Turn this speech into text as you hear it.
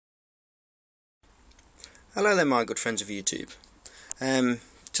Hello there, my good friends of YouTube.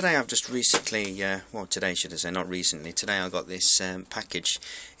 Today I've just recently, well today should I say, not recently, today I got this package.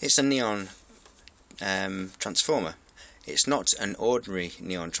 It's a neon transformer. It's not an ordinary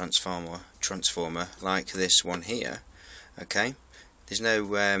neon transformer like this one here, okay? There's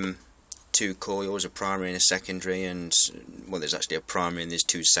no two coils, a primary and a secondary, and well, there's actually a primary and there's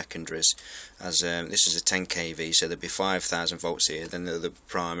two secondaries, as this is a 10 kV, so there'll be 5,000 volts here, then there'll be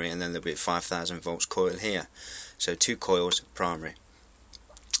primary, and then there'll be 5,000 volts coil here, so two coils, primary.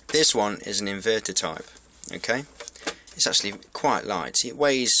 This one is an inverter type, okay? It's actually quite light. It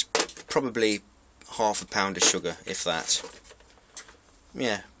weighs probably half a pound of sugar, if that.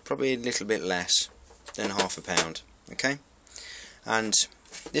 Yeah, probably a little bit less than half a pound, okay? And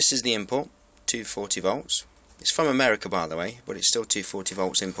this is the input, 240 volts. It's from America, by the way, but it's still 240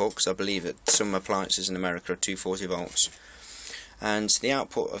 volts input, because I believe that some appliances in America are 240 volts. And the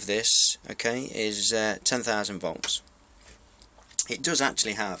output of this, okay, is 10,000 volts. It does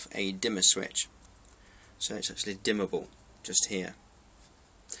actually have a dimmer switch, so it's actually dimmable just here.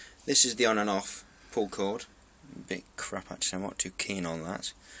 This is the on and off pull cord. A bit crap actually, I'm not too keen on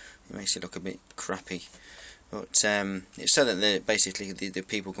that. It makes it look a bit crappy. But it's so that basically the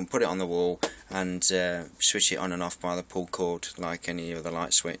people can put it on the wall and switch it on and off by the pull cord like any other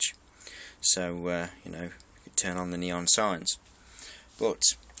light switch. So you know, you can turn on the neon signs.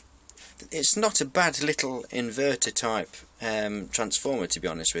 But it's not a bad little inverter type transformer, to be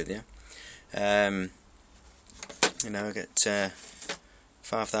honest with you. You know, I get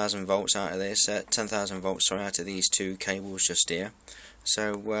 5,000 volts out of this, 10,000 volts sorry, out of these two cables just here.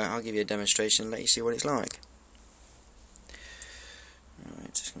 So I'll give you a demonstration and let you see what it's like. Right,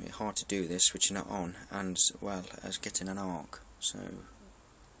 it's going to be hard to do this, switching it on, and as well as getting an arc. So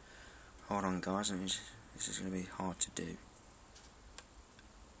hold on guys, this is going to be hard to do.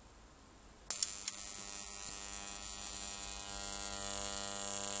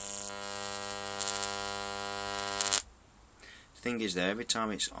 The thing is though, every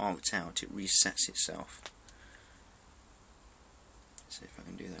time it's arced out it resets itself. Let's see if I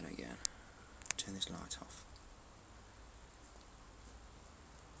can do that again. Turn this light off.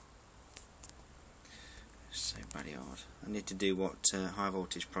 It's so bloody hard. I need to do what high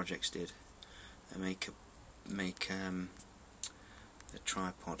voltage projects did and make a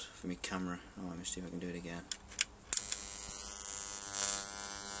tripod for my camera. Oh, let me see if I can do it again.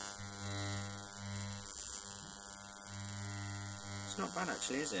 It's not bad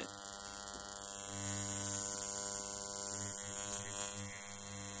actually, is it?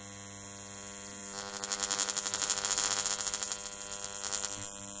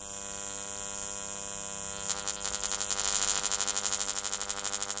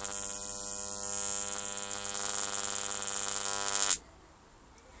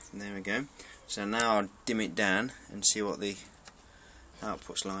 There we go. So now I'll dim it down and see what the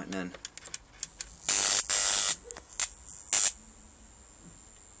output's like then.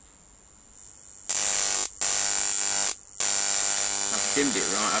 I've dimmed it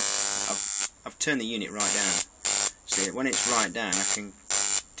right. I've turned the unit right down. See, when it's right down, I can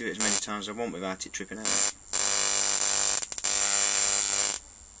do it as many times as I want without it tripping out.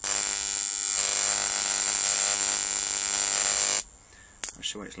 I'll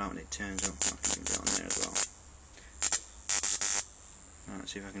show what it's like when it turns up. I can do it on there as well. Right,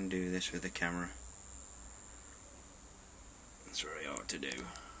 let's see if I can do this with the camera. It's very hard to do.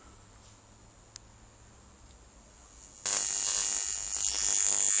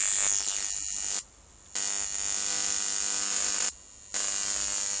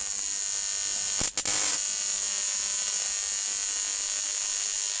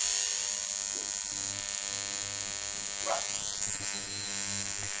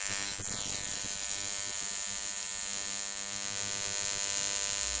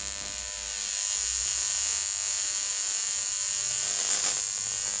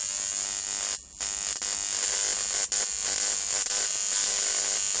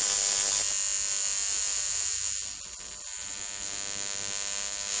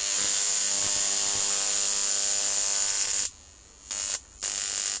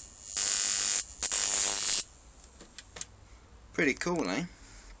 Pretty cool, eh?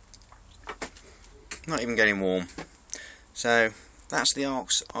 Not even getting warm. So that's the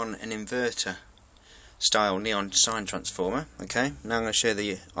arcs on an inverter style neon sign transformer. Okay, now I'm going to show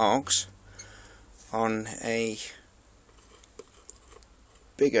the arcs on a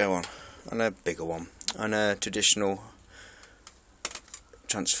bigger one, on a traditional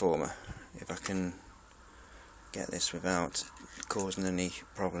transformer. If I can get this without causing any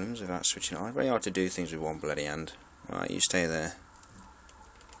problems, without switching it on. Very hard to do things with one bloody hand. Right, you stay there.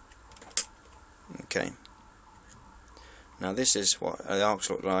 Okay, Now this is what the arcs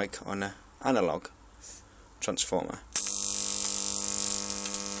look like on an analog transformer.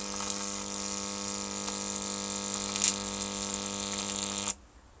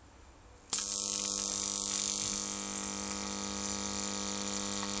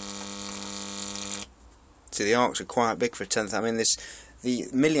 So the arcs are quite big for a 10th. I mean, the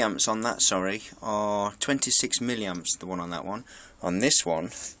milliamps on that, sorry, are 26 milliamps. The one on that one. On this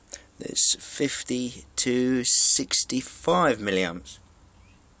one, it's 50 to 65 milliamps.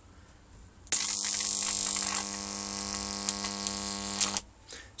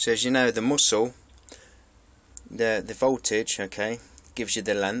 So as you know, the muscle, the voltage, okay, gives you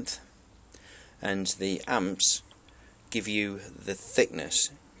the length, and the amps give you the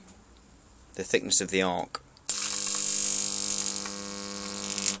thickness of the arc.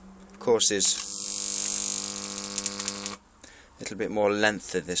 Of course, there's a little bit more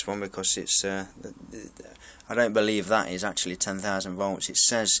length of this one because it's I don't believe that is actually 10,000 volts. It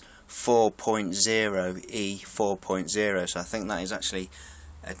says 4.0 E 4.0, so I think that is actually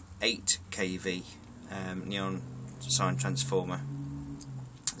an 8 kV neon sign transformer.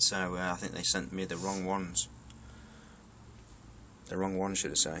 So I think they sent me the wrong ones. The wrong one,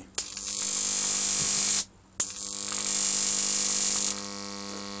 should I say.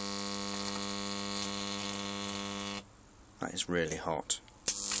 That is really hot.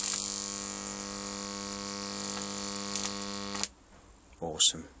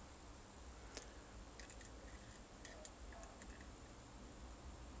 Awesome.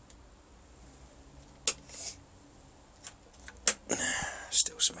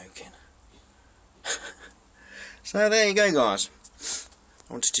 Still smoking. So there you go, guys.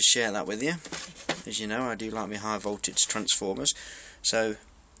 I wanted to share that with you. As you know, I do like my high voltage transformers. So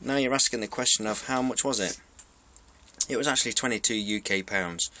now you're asking the question of how much was it? It was actually 22 UK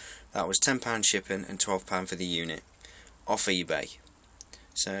pounds. That was £10 shipping and £12 for the unit off eBay.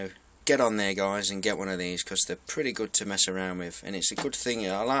 So get on there, guys, and get one of these because they're pretty good to mess around with, and it's a good thing.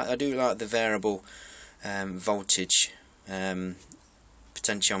 I do like the variable voltage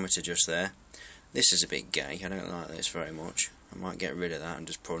potentiometer just there. This is a bit gay. I don't like this very much. I might get rid of that and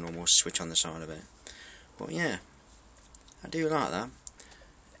just put a normal switch on the side of it. But yeah, I do like that.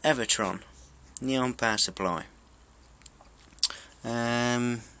 Evertron neon power supply.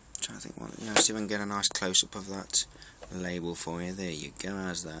 Trying to think what, see if I can get a nice close up of that label for you. There you go,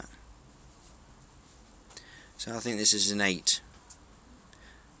 how's that? So I think this is an 8.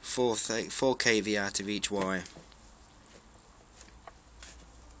 4 kV out of each wire.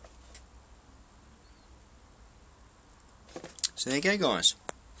 So there you go, guys.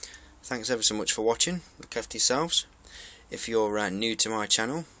 Thanks ever so much for watching. Look after yourselves. If you're new to my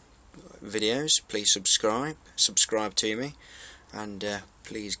channel videos, please subscribe to me. And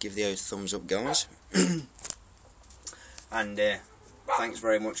please give the old thumbs up, guys. And thanks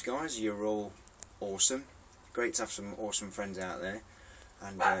very much, guys. You're all awesome. Great to have some awesome friends out there.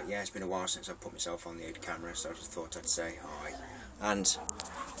 And yeah, it's been a while since I put myself on the old camera, so I just thought I'd say hi. And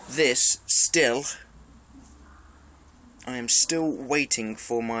this still, I am still waiting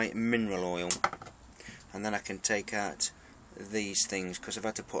for my mineral oil, and then I can take out these things because I've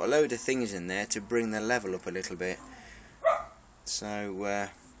had to put a load of things in there to bring the level up a little bit. So,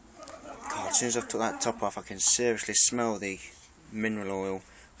 God, as soon as I've took that top off, I can seriously smell the mineral oil.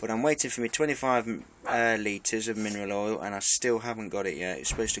 But I'm waiting for me 25 litres of mineral oil, and I still haven't got it yet. It's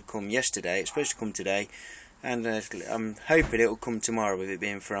supposed to come yesterday, it's supposed to come today, and I'm hoping it'll come tomorrow with it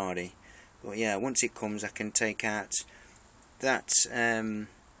being Friday. But yeah, once it comes, I can take out that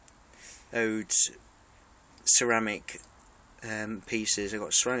old ceramic pieces. I've got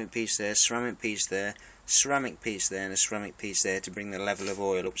a ceramic piece there, ceramic piece there, ceramic piece there, and a ceramic piece there to bring the level of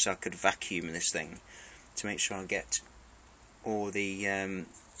oil up so I could vacuum this thing to make sure I get all the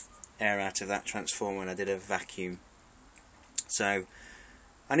air out of that transformer when I did a vacuum. So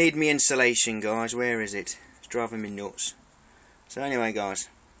I need me insulation, guys. Where is it? It's driving me nuts. So anyway, guys,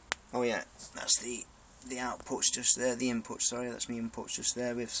 oh yeah, that's the outputs just there, the inputs, sorry, that's my inputs just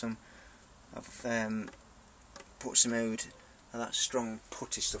there with some, I've put some of that strong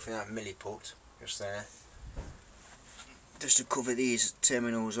putty stuff in that milliput just there, just to cover these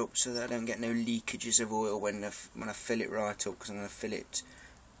terminals up so that I don't get no leakages of oil when I fill it right up, because I'm going to fill it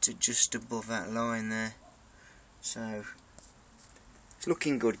to just above that line there. So it's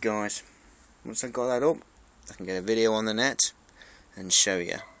looking good, guys. Once I've got that up, I can get a video on the net and show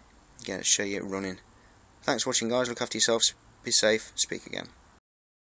you it running. Thanks for watching, guys. Look after yourselves, be safe, speak again.